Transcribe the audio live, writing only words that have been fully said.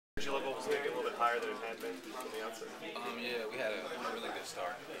higher than it had been from the outset? Yeah, we had a really good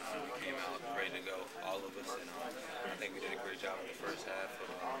start. We came out ready to go, all of us, and I think we did a great job in the first half of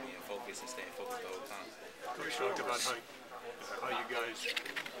being focused and staying focused the whole time. Coach talked about how you guys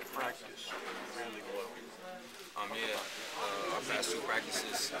practice really well. Our past two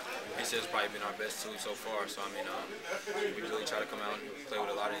practices, he says, probably been our best two so far. So, we really try to come out and play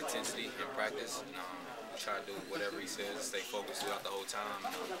with a lot of intensity in practice. And, we try to do whatever he says, stay focused throughout the whole time.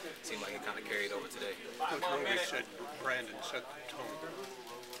 And it seemed like it kind of carried over today. Coach Roby said Brandon set the tone.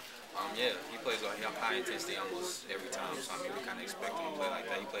 Yeah, he plays with high intensity almost every time. So, we kind of expect him to play like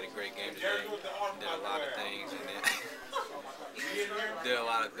that. He played a great game today, did a lot of things, and then did a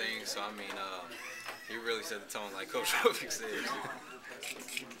lot of things. So, he really set the tone, like Coach Roby said.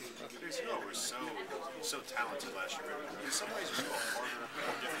 Darius Miller was so talented last year. In some ways, it's harder,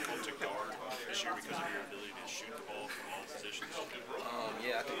 more difficult to guard this year because of your ability to shoot the ball from all positions.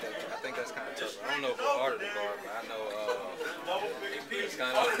 Yeah, I think that's kind of tough. I don't know if it's harder to guard, but I know it's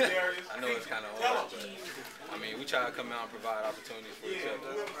kind of I know it's kind of hard. But we try to come out and provide opportunities for each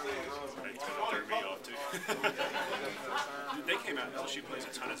other. They kind of threw me off too. They came out. LSU plays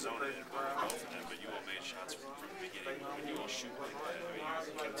a ton of zone and well for them, but you all made shots from the beginning. When you all shoot like that,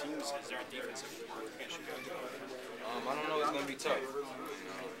 can teams, is there a defensive work against you guys? I don't know. It's going to be tough.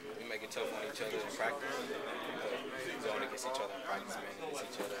 We make it tough on each other in practice. We go against each other in practice, man, against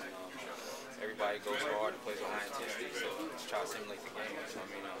each other. Everybody goes hard and plays with high intensity, so try to simulate the game. So,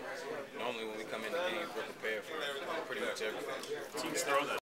 normally when we come in the games, we're prepared for pretty much everything. Teams throw that.